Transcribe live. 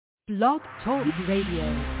Blog Talk Radio.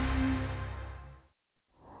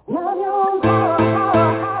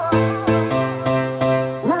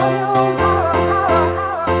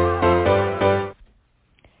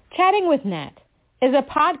 Chatting with Nat is a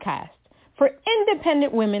podcast for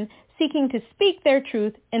independent women seeking to speak their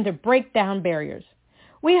truth and to break down barriers.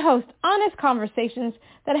 We host honest conversations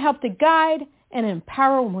that help to guide and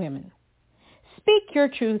empower women. Speak your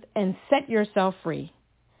truth and set yourself free.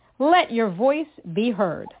 Let your voice be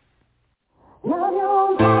heard. Hi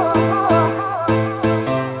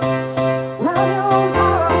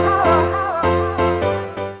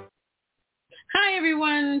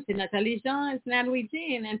everyone, it's Nathalie Jean, it's Natalie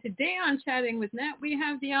Jean, and today on Chatting with Nat, we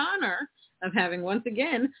have the honor of having once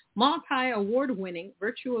again multi-award-winning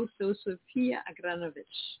Virtuoso Sophia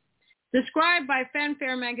Agranovich. Described by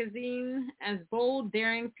Fanfare magazine as bold,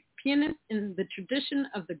 daring pianist in the tradition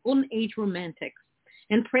of the Golden Age Romantics,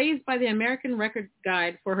 and praised by the American Record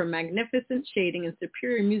Guide for her magnificent shading and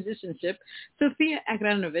superior musicianship, Sophia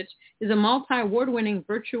Agranovich is a multi-award-winning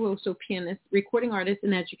virtuoso pianist, recording artist,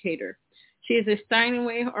 and educator. She is a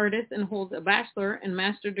Steinway artist and holds a bachelor and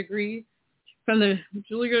master degree from the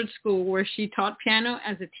Juilliard School, where she taught piano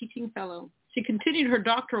as a teaching fellow. She continued her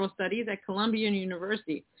doctoral studies at Columbia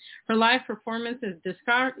University. Her live performance and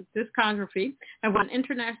discography have won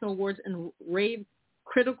international awards and rave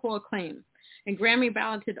critical acclaim. A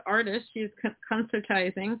Grammy-balloted artist, she is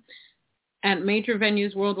concertizing at major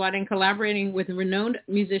venues worldwide and collaborating with renowned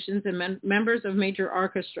musicians and members of major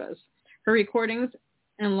orchestras. Her recordings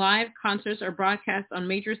and live concerts are broadcast on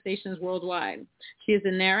major stations worldwide. She is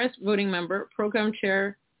a NARIS voting member, program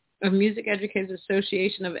chair of Music Educators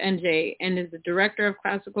Association of NJ, and is the director of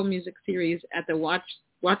classical music series at the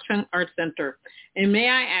Watchung Art Center. And may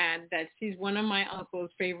I add that she's one of my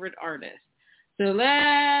uncle's favorite artists. So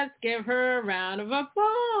let's give her a round of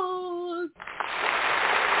applause.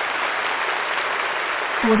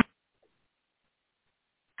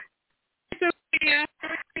 Sophia.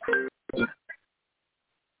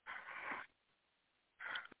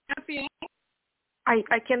 Sophia.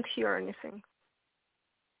 I can't hear anything.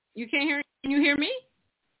 You can't hear? Can you hear me?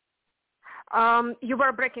 You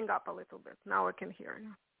were breaking up a little bit. Now I can hear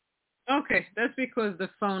you. Okay, that's because the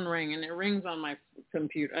phone rang, and it rings on my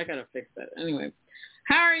computer. I gotta fix that. Anyway,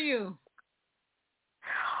 how are you?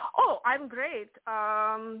 Oh, I'm great.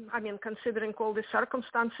 Considering all the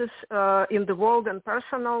circumstances in the world and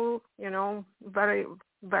personal, very,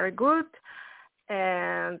 very good,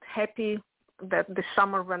 and happy that the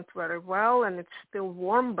summer went very well, and it's still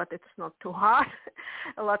warm, but it's not too hot.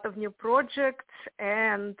 A lot of new projects,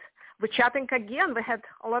 and we're chatting again. We had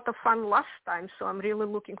a lot of fun last time, so I'm really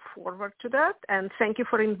looking forward to that. And thank you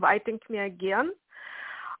for inviting me again.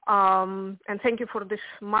 And thank you for this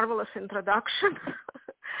marvelous introduction.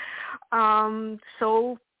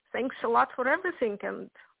 So thanks a lot for everything, and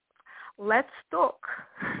let's talk.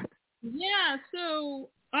 Yeah, so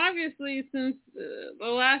obviously since the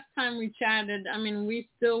last time we chatted, we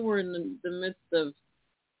still were in the midst of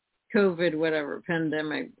COVID, whatever,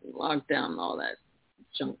 pandemic, lockdown, all that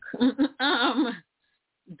junk.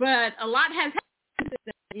 But a lot has happened.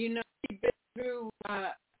 We've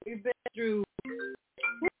been through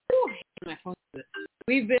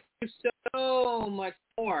so much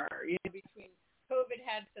more. Between COVID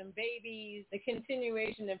had some babies, the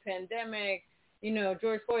continuation of pandemic,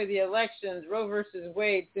 George Floyd, the elections, Roe versus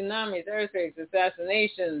Wade, tsunamis, earthquakes,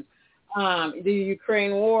 assassinations, the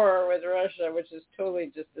Ukraine war with Russia, which is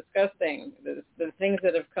totally just disgusting. The things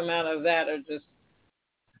that have come out of that are just,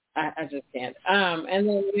 I just can't. And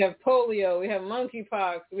then we have polio, we have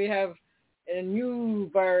monkeypox, we have a new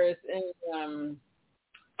virus, and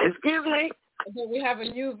excuse me. We have a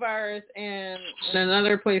new virus in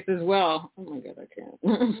another place as well. Oh my God, I can't.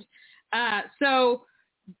 So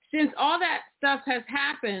since all that stuff has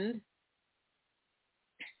happened,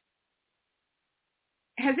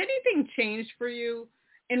 has anything changed for you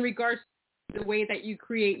in regards to the way that you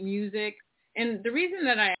create music? And the reason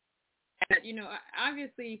that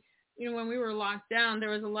obviously, when we were locked down,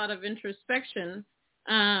 there was a lot of introspection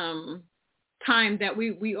time that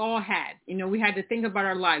we all had. We had to think about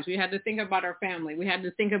our lives. We had to think about our family. We had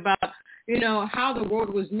to think about, how the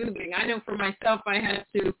world was moving. I know for myself, I had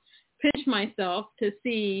to pinch myself to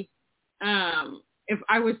see if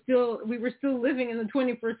we were still living in the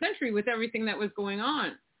 21st century with everything that was going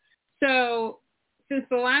on. So since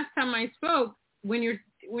the last time I spoke, when you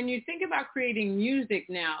think about creating music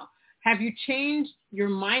now, have you changed your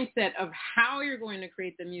mindset of how you're going to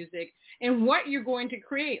create the music and what you're going to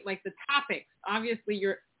create, like the topics? Obviously,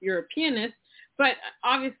 you're a pianist, but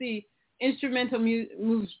obviously instrumental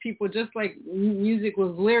moves people just like music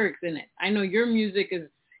with lyrics in it. I know your music is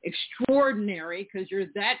extraordinary because you're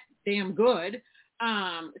that damn good.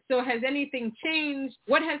 So has anything changed?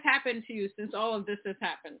 What has happened to you since all of this has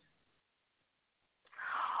happened?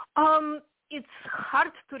 It's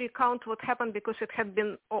hard to recount what happened because it had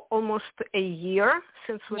been almost a year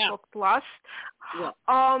since we talked last.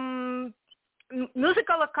 Yeah.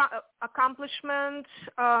 Musical accomplishments,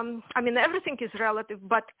 everything is relative,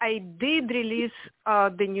 but I did release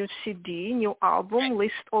the new CD, new album,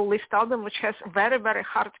 list album, which has very, very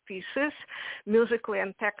hard pieces, musically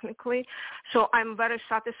and technically. So I'm very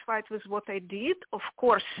satisfied with what I did. Of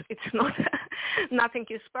course, it's not, nothing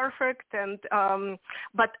is perfect, and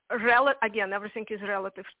but again, everything is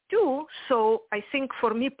relative too. So I think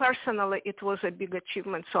for me personally, it was a big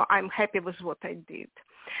achievement. So I'm happy with what I did.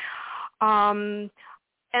 And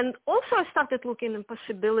also I started looking at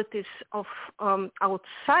possibilities of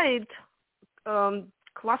outside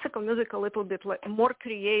classical music, a little bit more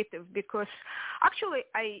creative, because actually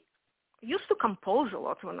I used to compose a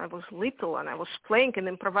lot when I was little, and I was playing and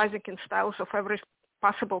improvising in styles of every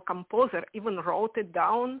possible composer, even wrote it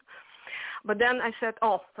down. But then I said,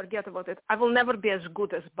 forget about it. I will never be as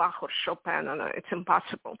good as Bach or Chopin, and it's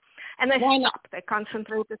impossible. And I stopped. I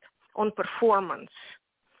concentrated on performance.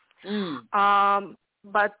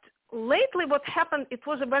 But lately what happened, it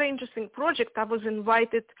was a very interesting project. I was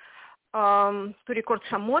invited to record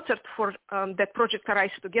some Mozart for that project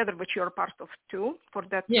Arise Together, which you're part of too, for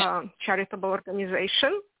that charitable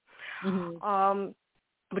organization,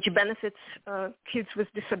 which benefits kids with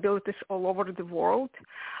disabilities all over the world.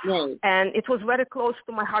 Right. And it was very close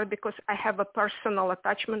to my heart because I have a personal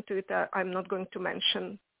attachment to it. I'm not going to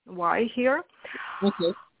mention why here.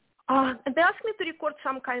 Okay. And they asked me to record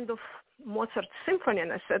some kind of Mozart symphony,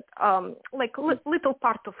 and I said, little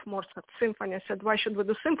part of Mozart symphony. I said, why should we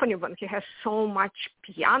do symphony when he has so much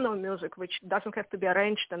piano music, which doesn't have to be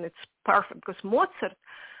arranged, and it's perfect, because Mozart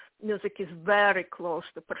music is very close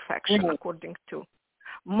to perfection, according to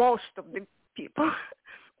most of the people.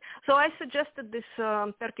 So I suggested this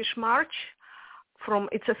Turkish march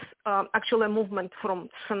it's actually a movement from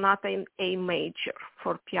Sonata in A major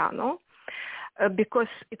for piano. Because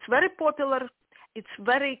it's very popular, it's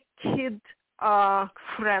very kid-friendly,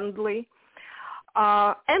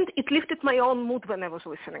 and it lifted my own mood when I was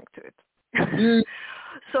listening to it.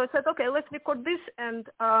 So I said, okay, let's record this, and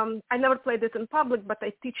I never played it in public, but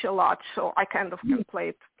I teach a lot, so I kind of can play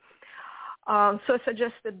it. So I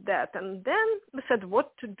suggested that, and then we said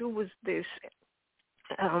what to do with this.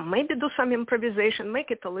 Maybe do some improvisation,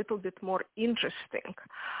 make it a little bit more interesting.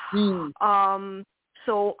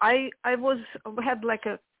 So I had like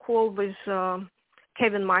a call with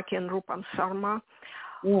Kevin Mackey and Rupam Sarma,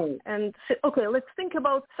 and said, okay, let's think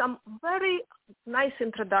about some very nice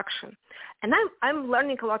introduction. And I'm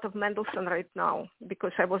learning a lot of Mendelssohn right now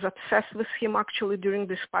because I was obsessed with him actually during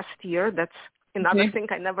this past year. That's another thing.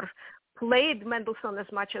 I never played Mendelssohn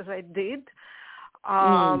as much as I did.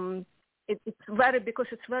 Because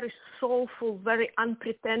it's very soulful, very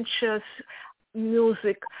unpretentious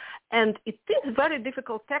music, and it is very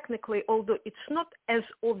difficult technically, although it's not as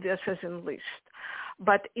obvious as in Liszt.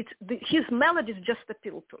 But his melodies just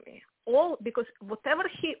appeal to me. Because whatever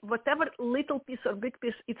little piece or big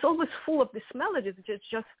piece, it's always full of these melodies that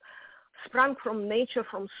just sprung from nature,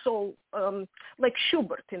 from soul, like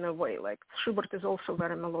Schubert in a way. Like Schubert is also a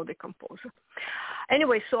very melodic composer.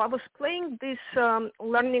 Anyway, so I was playing this,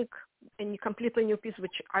 learning a completely new piece,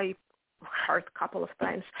 which I heard a couple of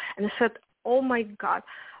times, and I said, oh my God,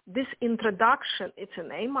 this introduction, it's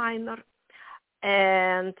in A minor,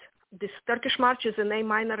 and this Turkish march is in A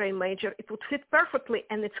minor, A major. It would fit perfectly,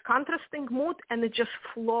 and it's contrasting mood, and it just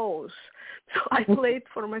flows. So I played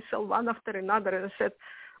for myself one after another, and I said,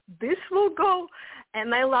 this will go.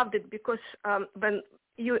 And I loved it because when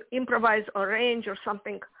you improvise or arrange or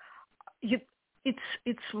something,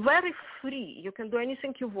 it's very free. You can do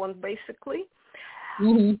anything you want, basically.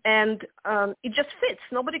 And it just fits.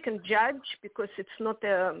 Nobody can judge because it's not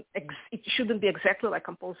it shouldn't be exactly like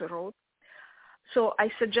composer wrote. So I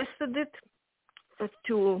suggested it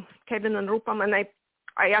to Kevin and Rupam, and I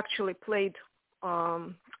actually played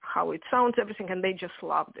how it sounds, everything, and they just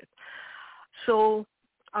loved it. So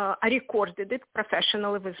I recorded it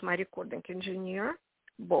professionally with my recording engineer,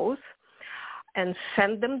 both, and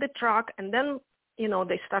sent them the track, and then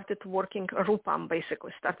they started working, Rupam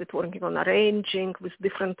basically started working on arranging with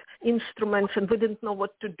different instruments, and we didn't know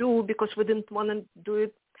what to do because we didn't want to do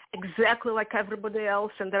it exactly like everybody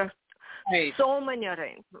else, and there are so many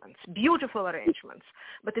arrangements, beautiful arrangements,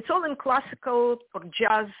 but it's all in classical or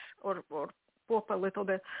jazz or pop, a little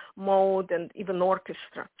bit mode, and even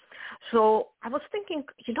orchestra. So I was thinking,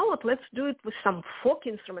 you know what, let's do it with some folk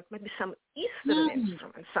instruments, maybe some Eastern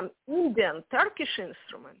instruments, some Indian, Turkish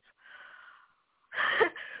instruments.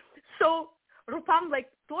 So Rupam, like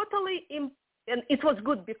totally, and it was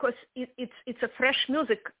good because it's a fresh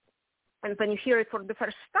music. And when you hear it for the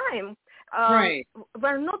first time, right.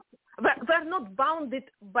 we're not bounded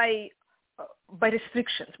by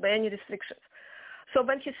restrictions, by any restrictions. So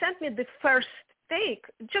when he sent me the first take,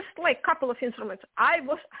 just like a couple of instruments, I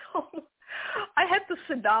had to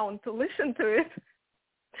sit down to listen to it.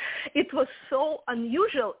 It was so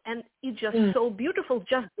unusual, and it's just so beautiful,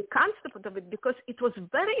 just the concept of it, because it was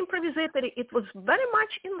very improvisatory. It was very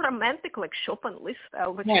much in romantic, like Chopin Liszt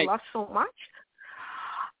style, which I love so much.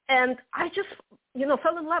 And I just,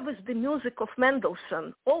 fell in love with the music of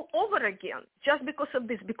Mendelssohn all over again, just because of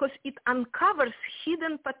this, because it uncovers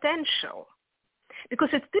hidden potential. Because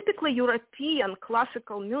it's typically European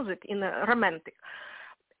classical music in a romantic.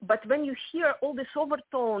 But when you hear all these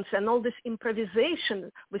overtones and all this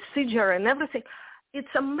improvisation with Siger and everything,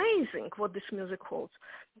 it's amazing what this music holds.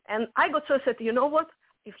 And I got so sad, you know what?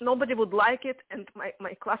 If nobody would like it and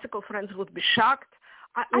my classical friends would be shocked,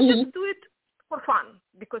 I just do it for fun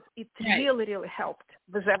because it really, really helped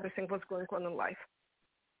with everything what's going on in life.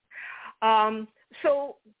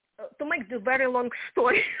 So to make the very long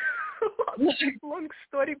story,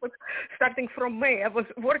 but starting from May, I was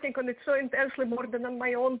working on it so intensely, more than on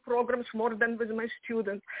my own programs, more than with my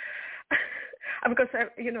students, because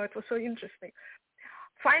it was so interesting.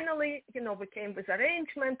 Finally, we came with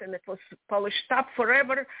arrangement, and it was polished up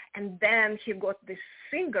forever. And then he got this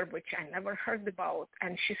singer, which I never heard about,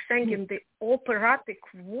 and she sang in the operatic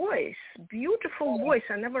voice, beautiful voice.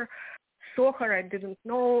 I never saw her. I didn't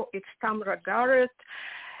know. It's Tamara Garrett.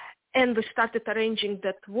 And we started arranging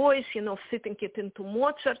that voice, fitting it into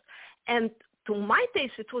Mozart. And to my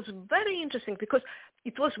taste, it was very interesting because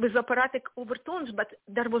it was with operatic overtones, but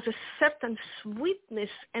there was a certain sweetness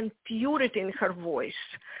and purity in her voice,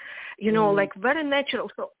 like very natural.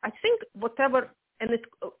 So I think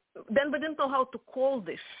then we didn't know how to call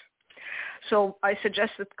this. So I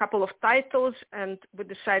suggested a couple of titles, and we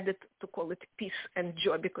decided to call it Peace and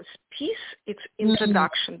Joy, because peace, it's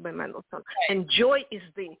introduction by Mendelssohn, and joy is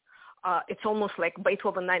it's almost like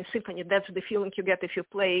Beethoven Ninth Symphony. That's the feeling you get if you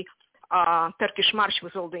play Turkish March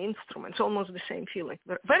with all the instruments, almost the same feeling.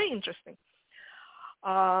 Very interesting.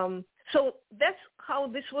 So that's how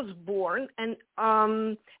this was born, and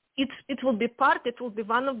it will be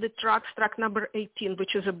one of the tracks, track number 18,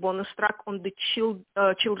 which is a bonus track on the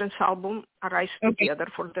children's album Arise Together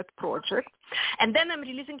for that project. And then I'm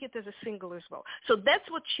releasing it as a single as well. So that's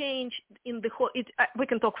what changed in the whole, we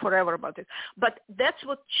can talk forever about it, but that's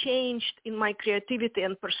what changed in my creativity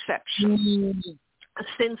and perception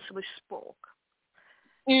since we spoke.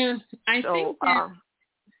 Yeah, I think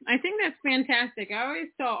that's fantastic. I always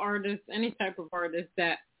tell artists, any type of artist,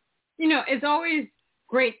 that, it's always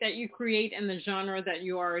great that you create in the genre that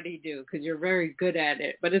you already do because you're very good at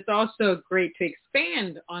it. But it's also great to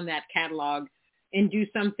expand on that catalog and do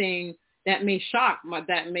something that may shock,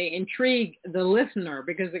 that may intrigue the listener,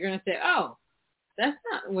 because they're going to say, oh, that's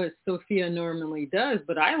not what Sophia normally does,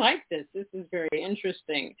 but I like this. This is very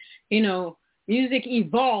interesting. Music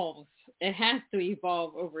evolves. It has to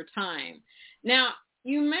evolve over time. Now,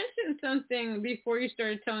 you mentioned something before you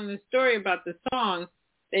started telling the story about the song,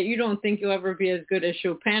 that you don't think you'll ever be as good as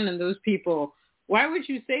Chopin and those people. Why would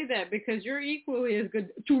you say that? Because you're equally as good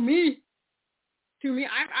to me. I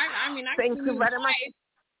mean, thank you very much.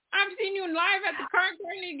 I've seen you live at the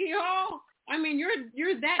Carnegie Hall. I mean,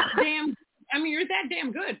 you're that damn. You're that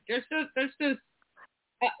damn good.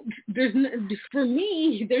 For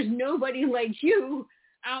me, there's nobody like you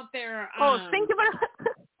out there. Thank you very much.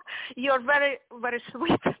 You're very, very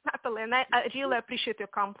sweet, Natalie, and I really appreciate your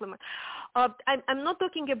compliment. I'm not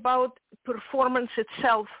talking about performance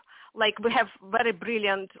itself. Like, we have very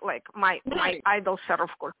brilliant, like my idols are, of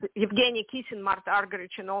course, Evgeny Kissin, Marta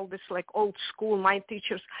Argerich, and all this, like, old school, my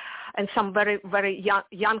teachers, and some very, very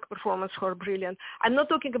young performers who are brilliant. I'm not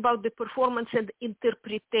talking about the performance and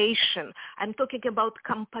interpretation. I'm talking about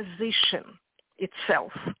composition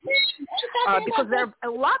itself. Because there are a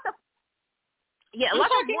lot of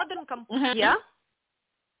modern Yeah?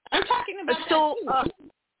 I'm talking about that too.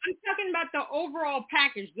 I'm talking about the overall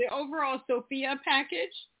package, the overall Sophia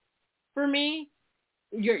package. For me,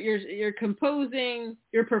 your composing,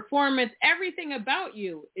 your performance, everything about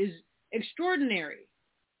you is extraordinary.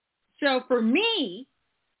 So for me,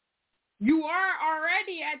 you are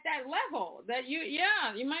already at that level that you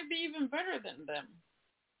might be even better than them.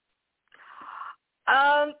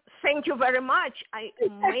 Thank you very much.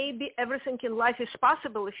 Maybe everything in life is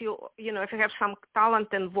possible if you have some talent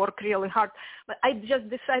and work really hard. But I just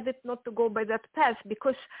decided not to go by that path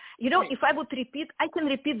because, if I would repeat, I can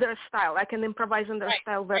repeat their style. I can improvise in their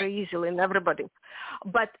style very easily in everybody.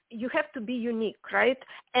 But you have to be unique, right?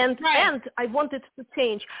 And I wanted to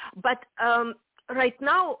change. But right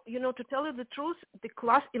now, to tell you the truth,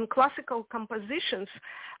 in classical compositions,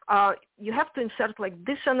 you have to insert like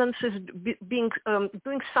dissonances, doing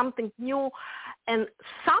something new, and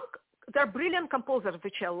they're brilliant composers,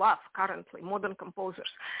 which I love currently, modern composers.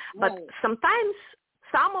 But sometimes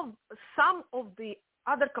some of the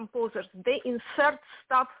other composers, they insert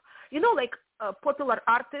stuff, like popular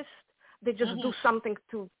artists. They just do something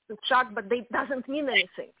to track, but it doesn't mean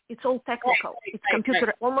anything. It's all technical. It's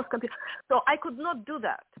almost computer. So I could not do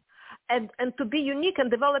that. And to be unique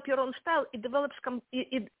and develop your own style, it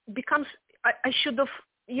becomes, I should have,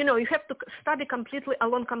 you have to study completely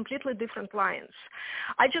along completely different lines.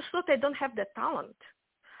 I just thought I don't have that talent.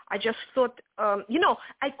 I just thought,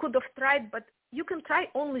 I could have tried, but you can try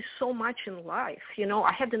only so much in life.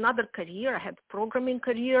 I had another career. I had programming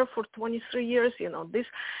career for 23 years.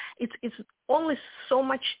 It's only so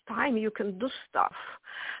much time you can do stuff.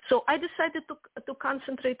 So I decided to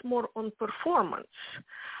concentrate more on performance.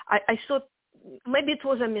 I thought maybe it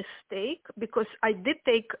was a mistake because I did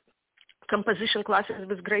take composition classes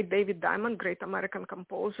with great David Diamond, great American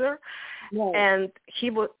composer, and he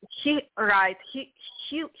liked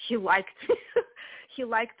he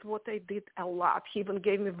liked what I did a lot. He even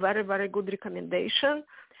gave me very, very good recommendation,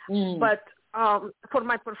 but for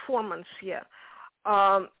my performance,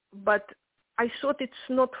 but I thought it's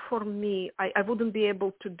not for me. I wouldn't be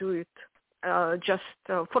able to do it just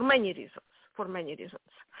for many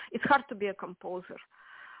reasons. It's hard to be a composer.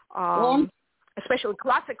 Especially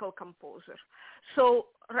classical composer. So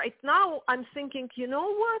right now I'm thinking, you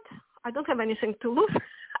know what? I don't have anything to lose.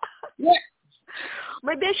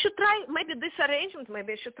 Maybe I should try, this arrangement,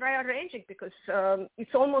 maybe I should try arranging because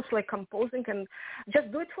it's almost like composing and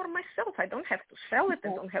just do it for myself. I don't have to sell it.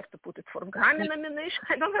 I don't have to put it for Grammy nomination.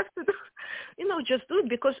 I don't have to do, just do it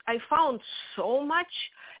because I found so much.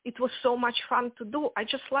 It was so much fun to do. I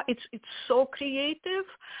just like, it's so creative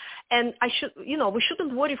and we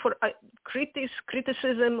shouldn't worry for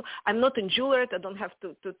criticism. I'm not in Juilliard. I don't have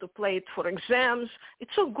to play it for exams.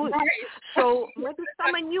 It's so good. Right. So maybe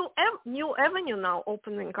some new avenue now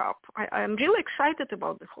opening up. I'm really excited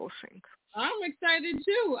about the whole thing. I'm excited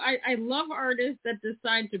too. I love artists that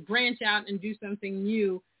decide to branch out and do something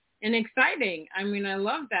new and exciting. I mean, I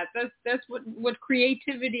love that. That's what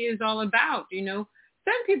creativity is all about.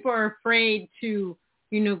 Some people are afraid to,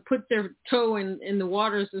 put their toe in the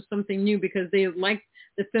waters of something new because they like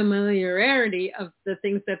the familiarity of the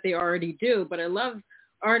things that they already do. But I love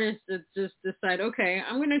artists that just decide, okay,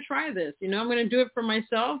 I'm going to try this. I'm going to do it for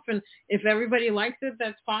myself. And if everybody likes it,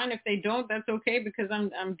 that's fine. If they don't, that's okay because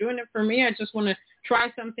I'm doing it for me. I just want to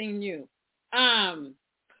try something new.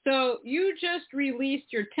 So you just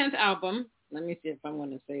released your 10th album. Let me see if I'm going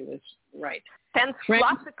to say this right. 10th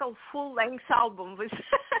classical full-length album with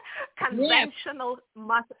conventional,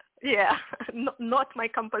 not my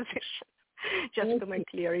composition, just to make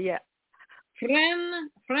clear,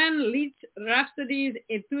 Fren Lied, Rhapsodies,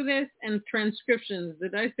 Etudes, and Transcriptions.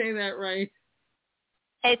 Did I say that right?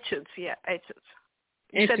 Etudes, etudes.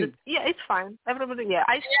 You said it, it's fine. Everybody,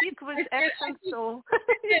 I speak with accent, so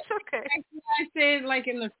it's okay. I say it like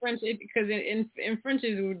in the French, because in French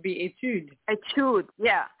it would be étude. Étude,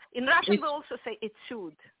 In Russian we also say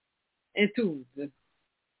étude. Étude.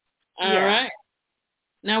 All right.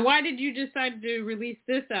 Now, why did you decide to release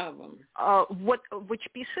this album? Which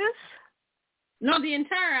pieces? No, the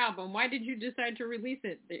entire album. Why did you decide to release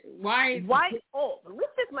it? Why? Oh,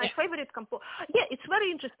 this is my favorite composer. Yeah, it's very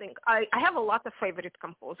interesting. I have a lot of favorite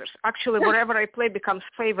composers. Actually, wherever I play becomes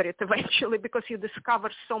favorite eventually because you discover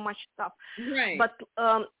so much stuff. Right. But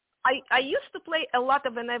I used to play a lot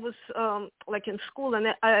of when I was like in school, and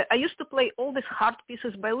I used to play all these hard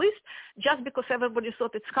pieces by Liszt just because everybody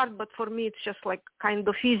thought it's hard, but for me it's just like kind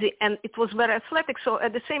of easy, and it was very athletic. So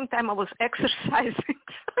at the same time I was exercising.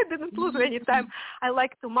 I didn't lose any time. I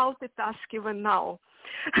like to multitask even now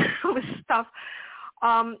with stuff,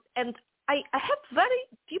 and I have very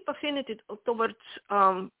deep affinity towards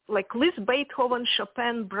like Liszt, Beethoven,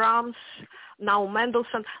 Chopin, Brahms, now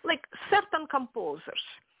Mendelssohn, like certain composers.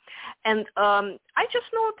 And I just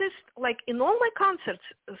noticed, like in all my concerts,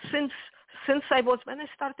 since when I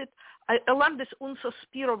started, I learned this Un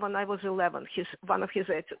Sospiro when I was 11, one of his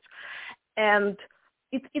etudes, and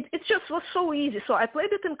it just was so easy. So I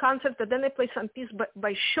played it in concert, and then I played some piece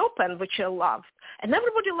by Chopin, which I loved, And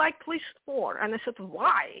everybody liked Liszt more. And I said,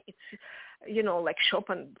 why? It's, like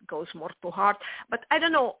Chopin goes more to heart. But I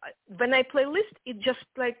don't know, when I play Liszt, it just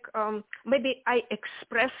like, maybe I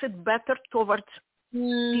express it better towards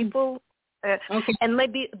people. And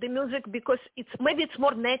maybe the music, because it's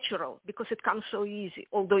more natural because it comes so easy,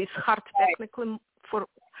 although it's hard technically for.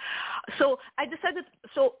 So I decided.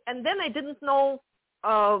 And then I didn't know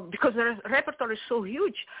because the repertoire is so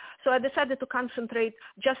huge. So I decided to concentrate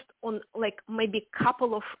just on like maybe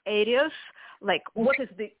couple of areas. Like what is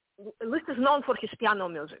Liszt is known for his piano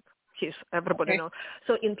music. Everybody knows.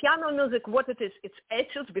 So in piano music, what it is, it's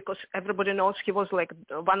etudes, because everybody knows he was like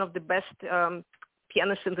one of the best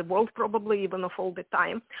pianists in the world, probably even of all the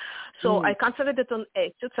time. So I concentrated on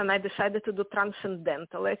etudes, and I decided to do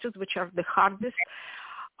transcendental etudes, which are the hardest.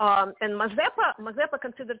 And Mazeppa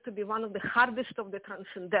considered to be one of the hardest of the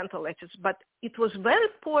transcendental etudes, but it was very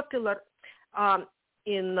popular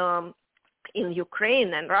in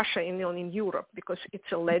Ukraine and Russia, in Europe, because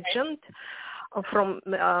it's a legend from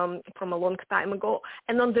a long time ago.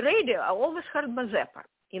 And on the radio, I always heard Mazeppa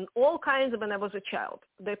in all kinds when I was a child.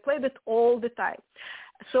 They played it all the time.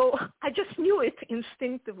 So I just knew it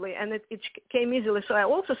instinctively, and it came easily. So I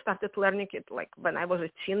also started learning it like when I was a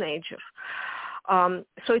teenager.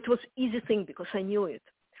 So it was easy thing because I knew it.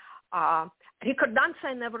 Ricordanza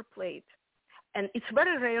I never played, and it's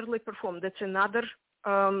very rarely performed. That's another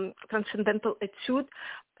transcendental etude.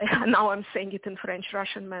 Now I'm saying it in French,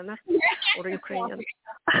 Russian manner, or Ukrainian.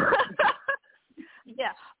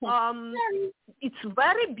 Yeah, it's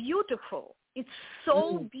very beautiful. It's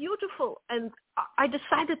so beautiful, and I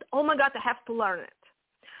decided, oh my God, I have to learn it.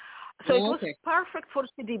 So it was perfect for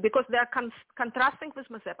CD because they are contrasting with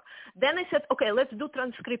Mazeppa. Then I said, okay, let's do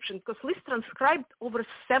transcription, because Liszt transcribed over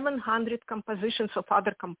 700 compositions of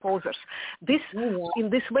other composers. In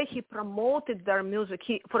this way, he promoted their music.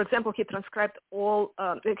 For example, he transcribed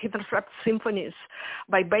symphonies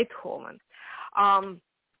by Beethoven.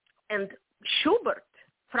 And Schubert,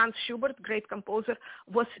 Franz Schubert, great composer,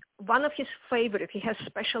 was one of his favorites. He has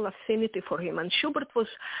special affinity for him. And Schubert was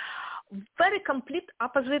very complete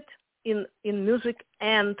opposite in music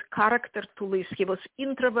and character to Liszt. He was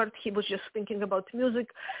introvert. He was just thinking about music.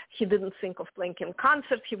 He didn't think of playing in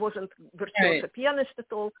concert. He wasn't virtuoso pianist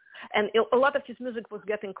at all. And a lot of his music was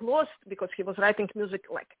getting lost because he was writing music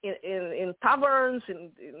like in taverns,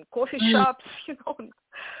 in coffee shops,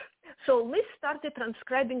 So Liszt started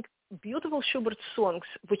transcribing beautiful Schubert songs,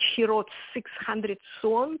 which he wrote 600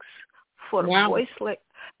 songs for voice. Like,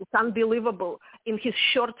 it's unbelievable. In his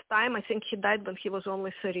short time, I think he died when he was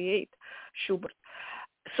only 38, Schubert.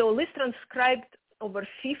 So Liszt transcribed over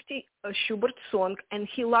 50 Schubert songs, and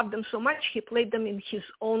he loved them so much, he played them in his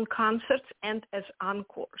own concerts and as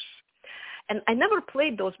encores. And I never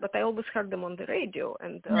played those, but I always heard them on the radio.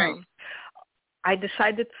 And I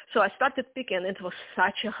decided, so I started picking, it was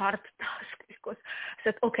such a hard task because I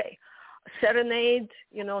said, okay, Serenade,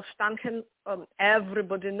 Stanken,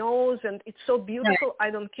 everybody knows, and it's so beautiful.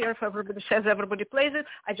 I don't care if everybody says everybody plays it.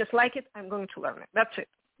 I just like it. I'm going to learn it. That's it.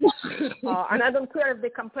 And I don't care if they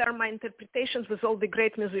compare my interpretations with all the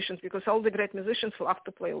great musicians, because all the great musicians love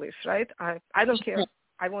to play Liszt, right? I don't care.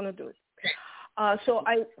 I want to do it. So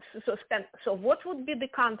what would be the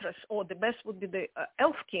contrast, or the best would be the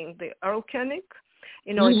Elf King, the Erlkönig.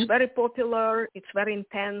 It's very popular. It's very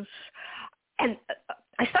intense. And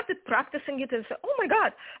I started practicing it and said, oh my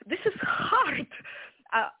God, this is hard.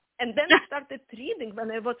 And then I started reading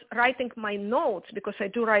when I was writing my notes, because I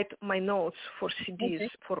do write my notes for CDs,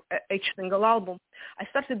 for each single album. I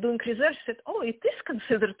started doing research, said, oh, it is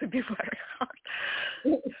considered to be very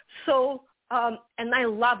hard. So, and I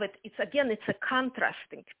love it. It's a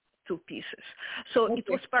contrasting two pieces. So it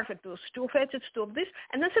was perfect. It was two of etudes, two of this.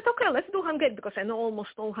 And I said, okay, let's do Hungarian, because I know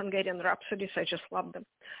almost all Hungarian rhapsodies. I just love them.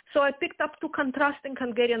 So I picked up two contrasting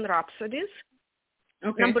Hungarian rhapsodies.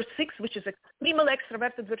 Number 6, which is extremely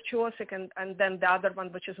extroverted, virtuosic, and then the other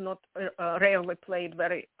one, which is not rarely played,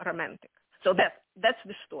 very romantic. So that's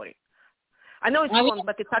the story. I know it's long,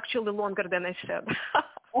 but it's actually longer than I said.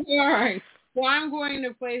 All right. Well, I'm going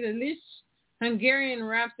to play the Liszt Hungarian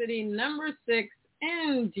Rhapsody number 6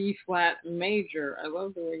 in D flat major. I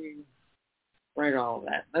love the way you write all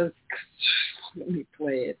that. Let me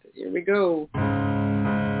play it. Here we go.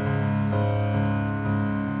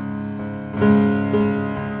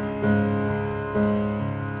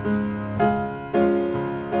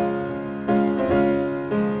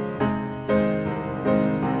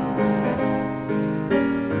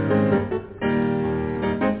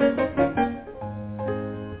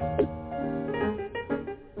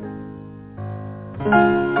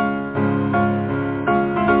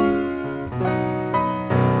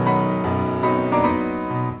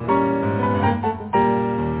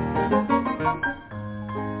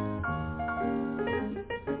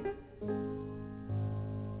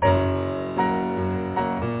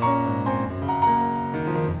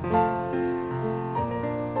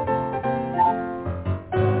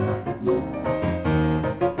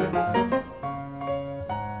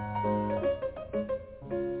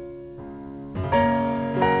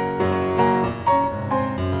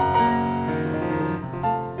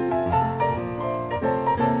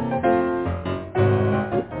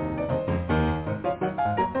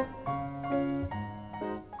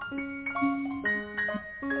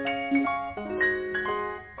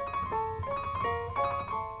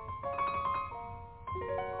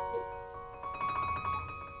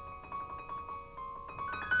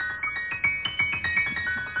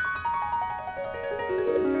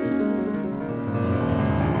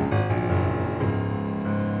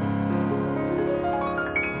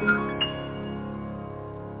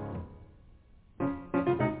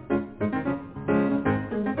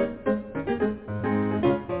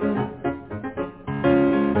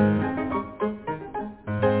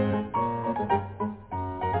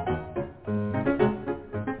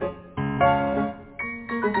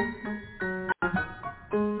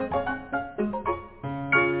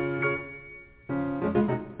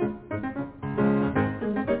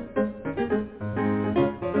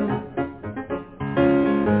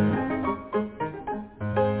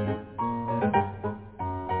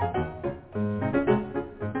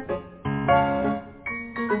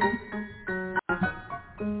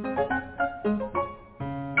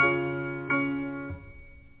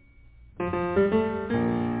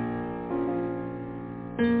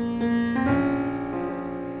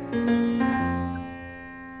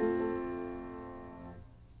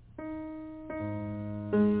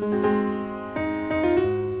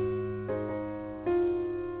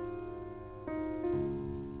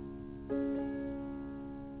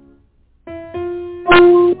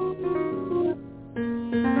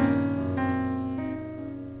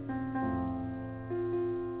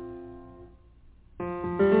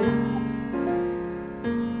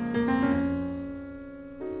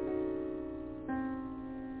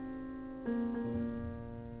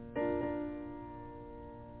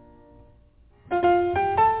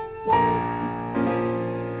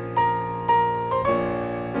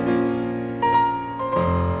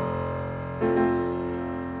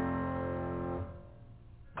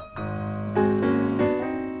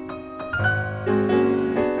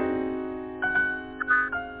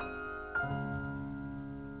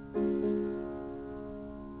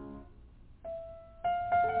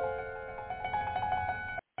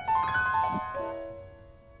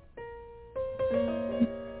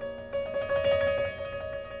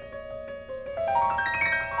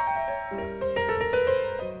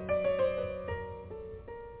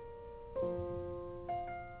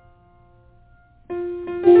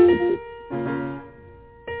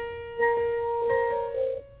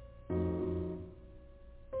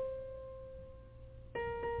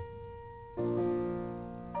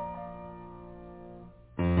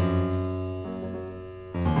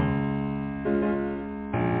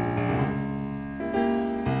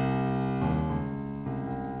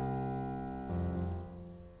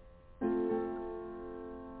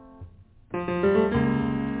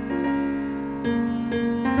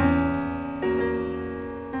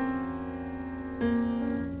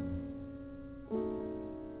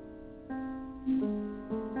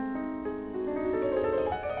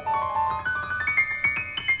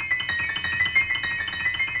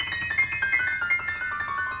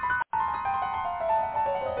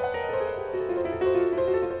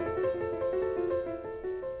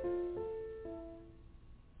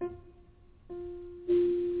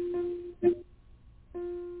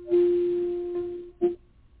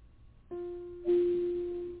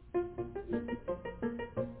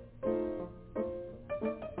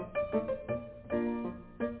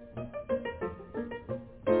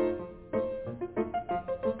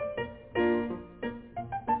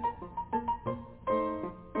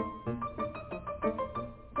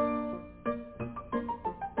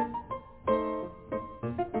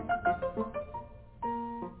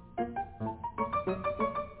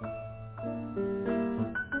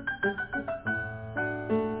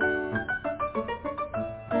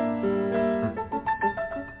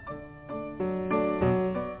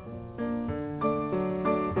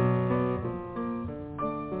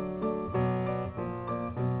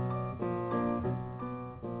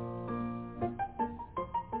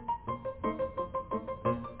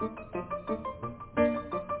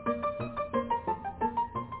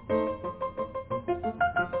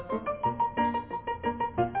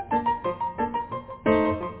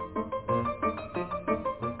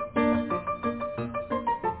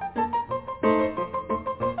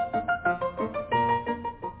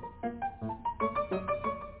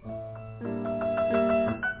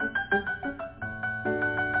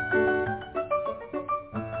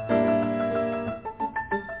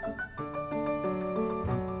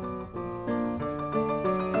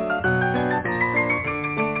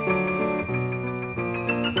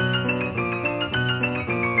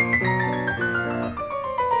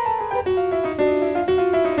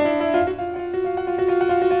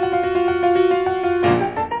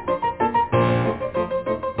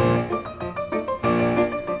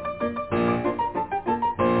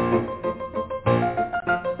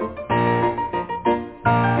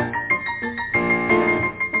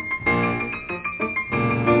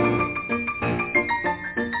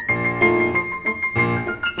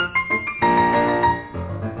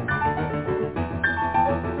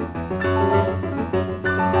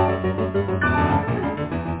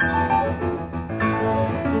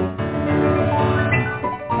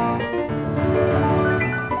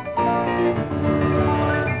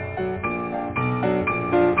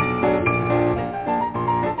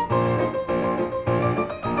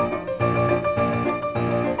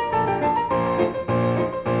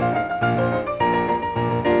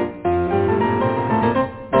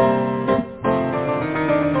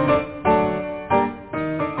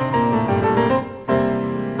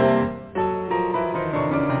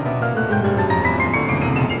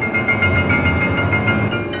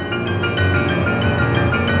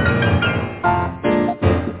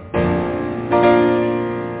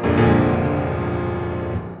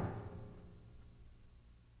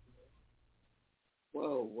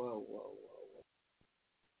 whoa.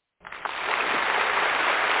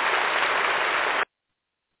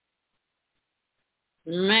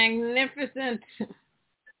 Magnificent.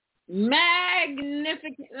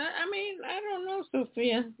 Magnificent. I mean, I don't know,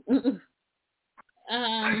 Sophia. The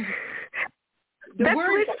That's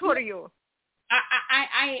word sweet for you.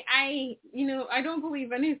 I I don't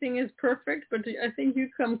believe anything is perfect, but I think you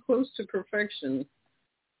come close to perfection.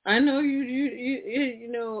 I know you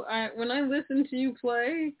know, when I listen to you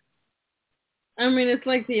play, I mean, it's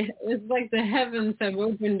like the heavens have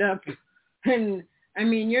opened up, and I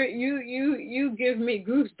mean, you give me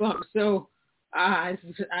goosebumps. So, I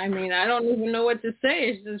mean, I don't even know what to say.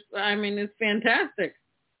 It's just, I mean, it's fantastic.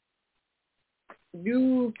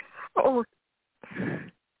 You Oh, are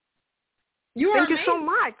thank you amazing. so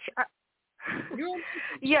much. You're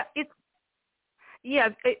It's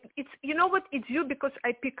you know what, it's you, because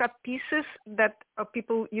I pick up pieces that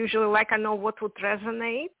people usually like. I know what would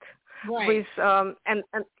resonate with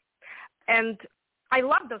and I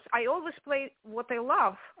love those. I always play what I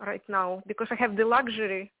love right now because I have the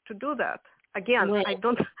luxury to do that. Again, right. I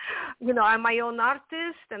don't, I'm my own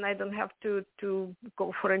artist, and I don't have to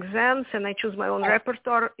go for exams, and I choose my own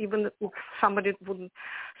repertoire, even if somebody wouldn't.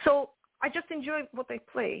 So I just enjoy what I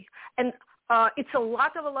play, and it's a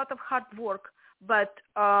lot of hard work, but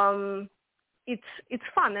it's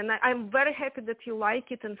fun, and I'm very happy that you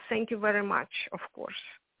like it, and thank you very much, of course.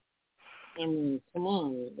 I mean, come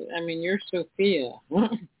on. I mean, you're Sophia.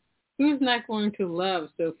 Who's not going to love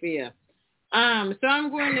Sophia? So I'm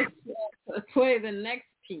going to play the next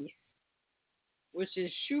piece, which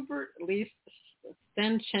is Schubert Leaf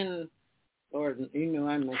Stenchen, or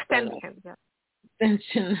I'm a Stenchen, yeah.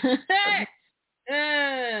 Stenchen.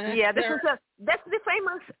 Yeah, that's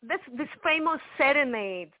this famous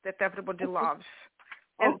serenade that everybody loves.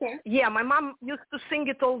 And okay. Yeah, my mom used to sing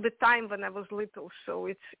it all the time when I was little, so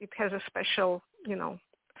it has a special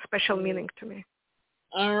meaning to me.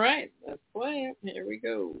 All right, let's play it. Here we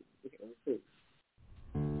go.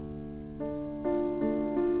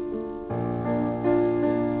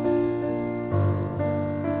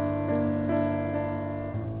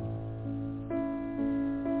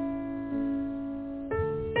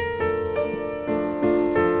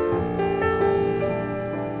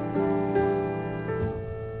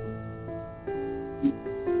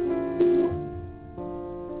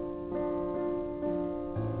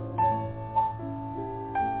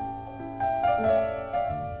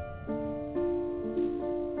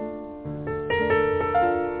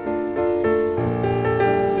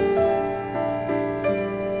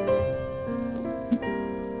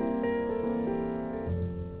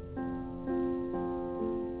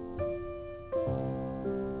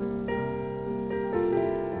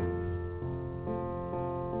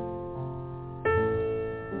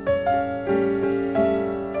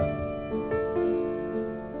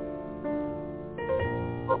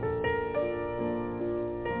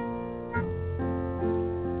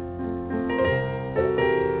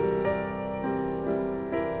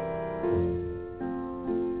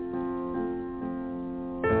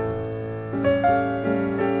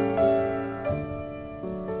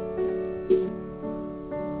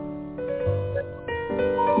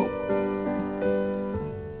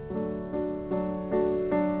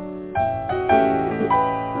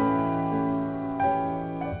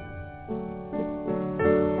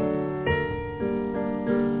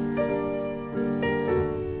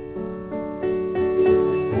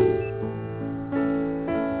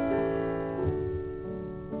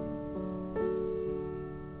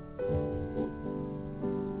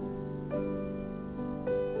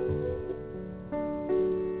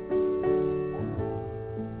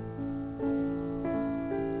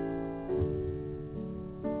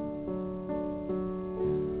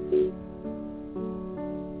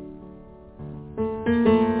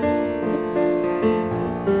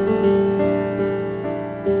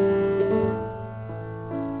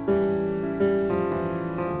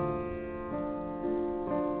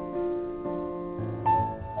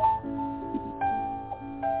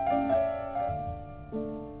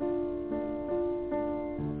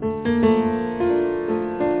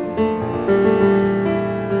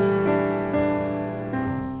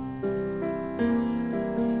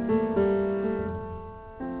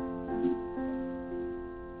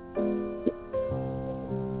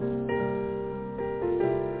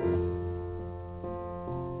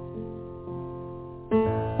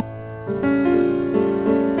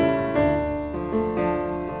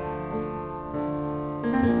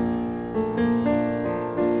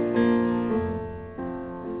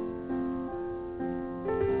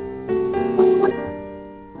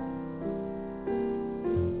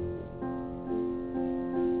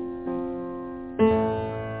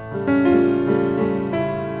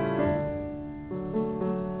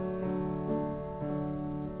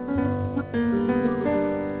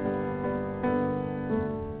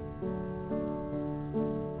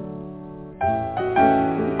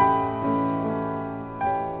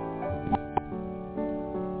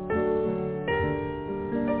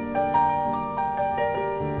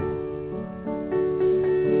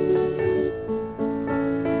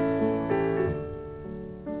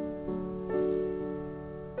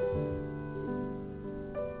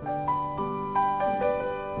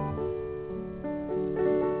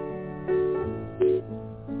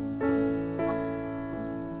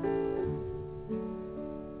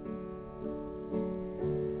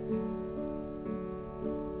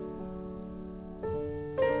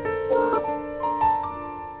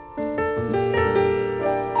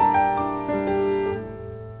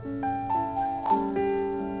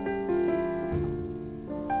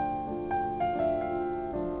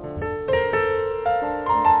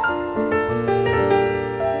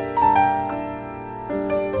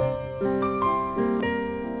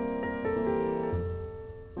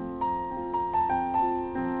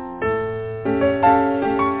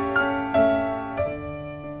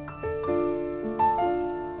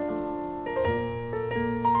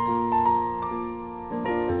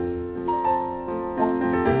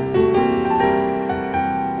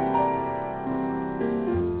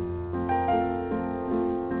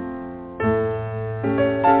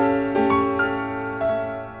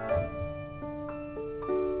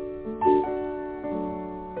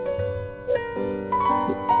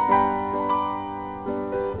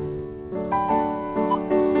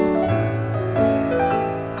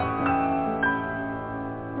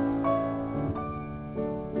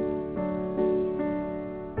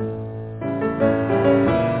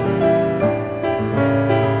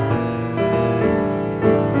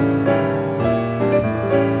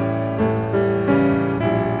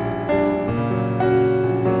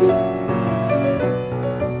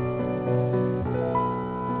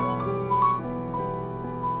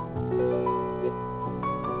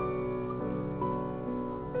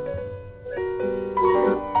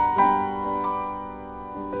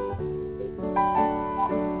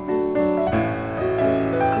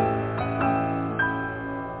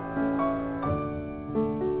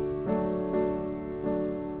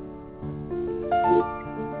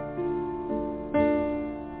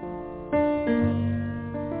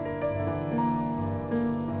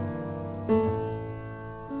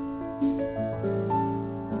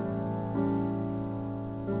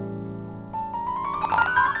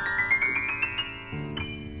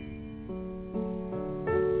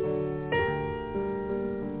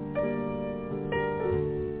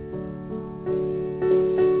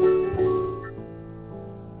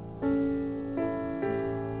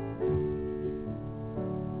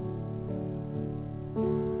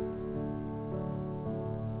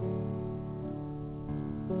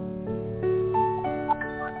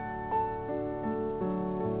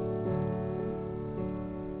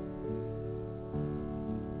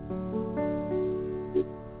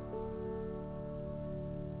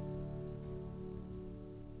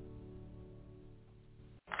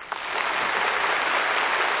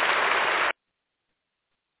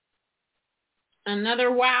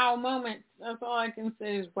 Another wow moment. That's all I can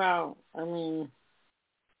say is wow. I mean,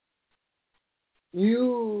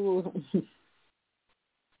 you,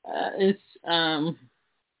 it's,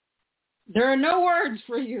 there are no words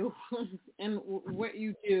for you and what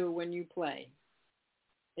you do when you play.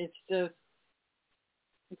 It's just,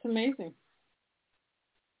 it's amazing.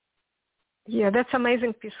 Yeah, that's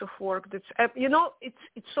amazing piece of work. That's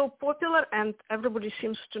it's so popular and everybody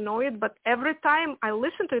seems to know it. But every time I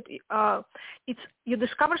listen to it, you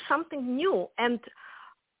discover something new, and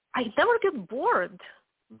I never get bored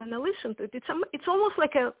when I listen to it. It's almost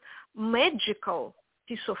like a magical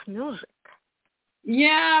piece of music.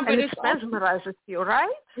 Yeah, but and it mesmerizes you, right?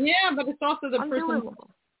 Yeah, but it's also the person.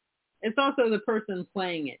 It's also the person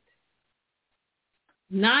playing it.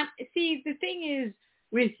 The thing is,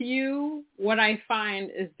 with you, what I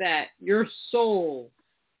find is that your soul,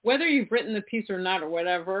 whether you've written the piece or not or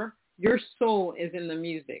whatever, your soul is in the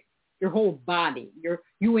music. Your whole body.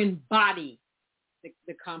 You embody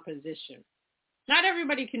the composition. Not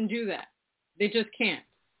everybody can do that. They just can't.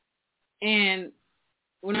 And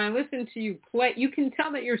when I listen to you play, you can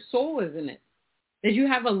tell that your soul is in it, that you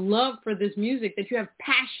have a love for this music, that you have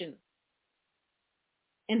passion.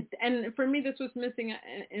 And for me, this was missing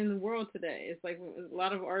in the world today. It's like a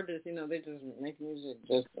lot of artists, they just make music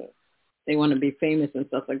they want to be famous and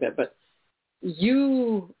stuff like that. But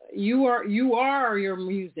you are your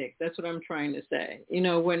music. That's what I'm trying to say.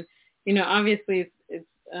 When obviously it's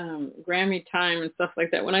Grammy time and stuff like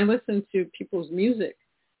that. When I listen to people's music,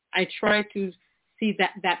 I try to see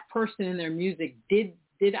that person in their music. Did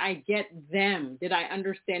I get them? Did I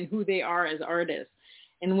understand who they are as artists?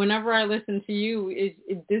 And whenever I listen to you,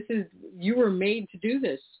 you were made to do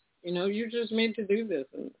this. You're just made to do this.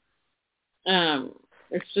 And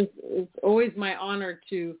it's always my honor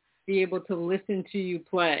to be able to listen to you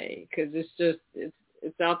play, because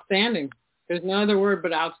it's outstanding. There's no other word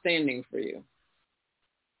but outstanding for you.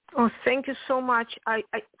 Oh, thank you so much. I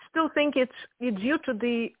still think it's due to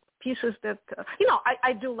the pieces that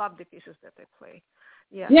I do love the pieces that I play.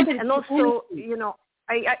 Yeah, and also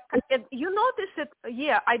I you notice it.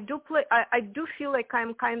 Yeah, I do play. I do feel like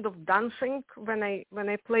I'm kind of dancing when I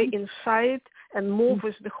play inside and move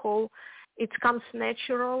with the whole. It comes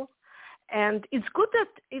natural, and it's good that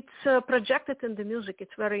it's projected in the music.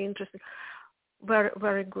 It's very interesting, very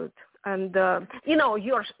very good. And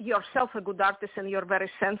you're yourself a good artist, and you're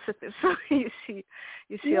very sensitive. So you see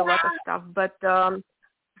a lot of stuff. But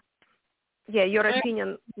your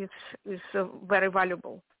opinion is very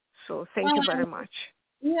valuable. So thank you very much.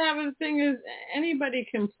 Yeah, but the thing is, anybody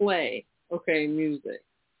can play, music,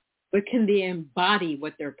 but can they embody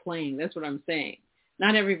what they're playing? That's what I'm saying.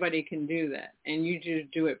 Not everybody can do that, and you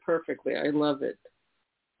just do it perfectly. I love it.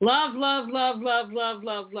 Love, love, love, love, love,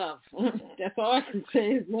 love, love. That's all I can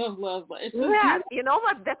say is love, love, love. Yeah, you know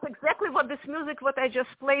what? That's exactly what this music, what I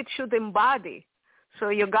just played, should embody. So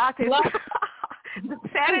you got it. The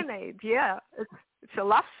serenade, yeah. It's a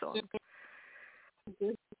love song.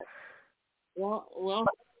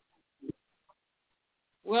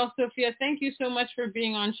 Well, Sophia, thank you so much for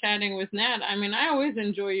being on Chatting with Nat. I mean, I always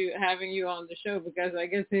enjoy having you on the show because I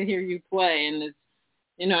get to hear you play, and it's,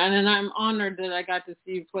 and then I'm honored that I got to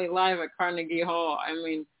see you play live at Carnegie Hall. I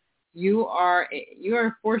mean, you are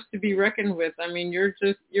a force to be reckoned with. I mean, you're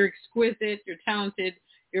exquisite, you're talented,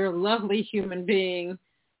 you're a lovely human being.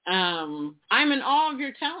 I'm in awe of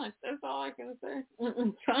your talent. That's all I can say.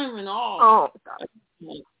 I'm in awe. Oh,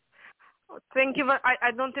 thank you.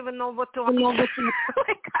 I don't even know what to say.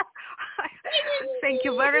 Thank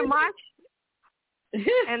you very much.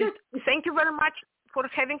 And thank you very much for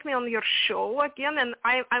having me on your show again. And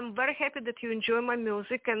I'm very happy that you enjoy my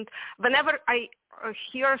music. And whenever I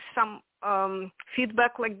hear some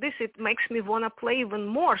feedback like this, it makes me want to play even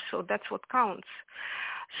more. So that's what counts.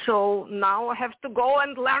 So now I have to go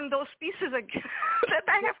and learn those pieces again that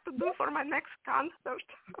I have to do for my next concert.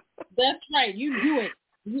 That's right. You do it.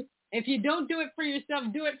 If you don't do it for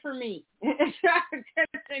yourself, do it for me. I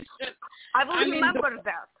will remember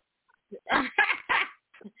that.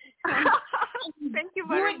 Thank you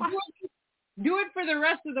very much. Do it for the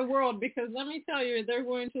rest of the world, because let me tell you, they're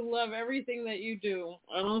going to love everything that you do.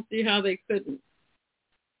 I don't see how they couldn't.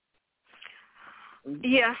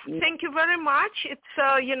 Yeah, thank you very much. It's,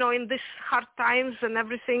 in these hard times and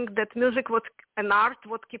everything, that music and art,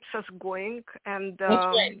 what keeps us going. And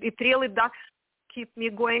it really does keep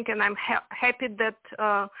me going. And I'm happy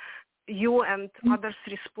that you and others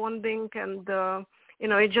responding. And,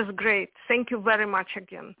 it's just great. Thank you very much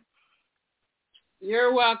again.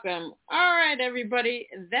 You're welcome. All right, everybody.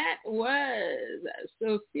 That was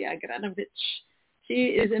Sophia Agranovich. She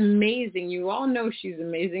is amazing. You all know she's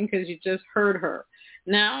amazing because you just heard her.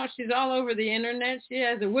 Now she's all over the internet. She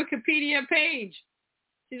has a Wikipedia page.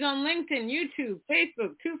 She's on LinkedIn, YouTube,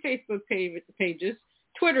 Facebook, 2 Facebook pages,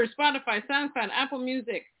 Twitter, Spotify, SoundCloud, Apple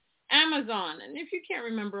Music, Amazon. And if you can't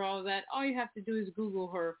remember all of that, all you have to do is Google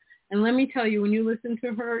her. And let me tell you, when you listen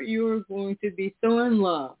to her, you're going to be so in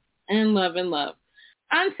love and love and love.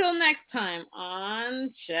 Until next time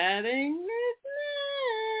on Chatting with Nat.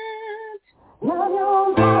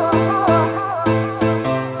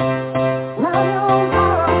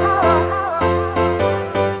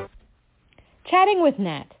 Chatting with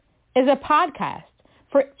Nat is a podcast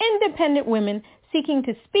for independent women seeking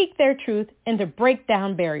to speak their truth and to break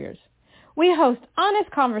down barriers. We host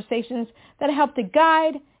honest conversations that help to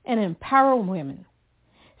guide and empower women.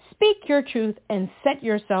 Speak your truth and set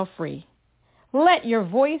yourself free. Let your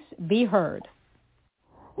voice be heard.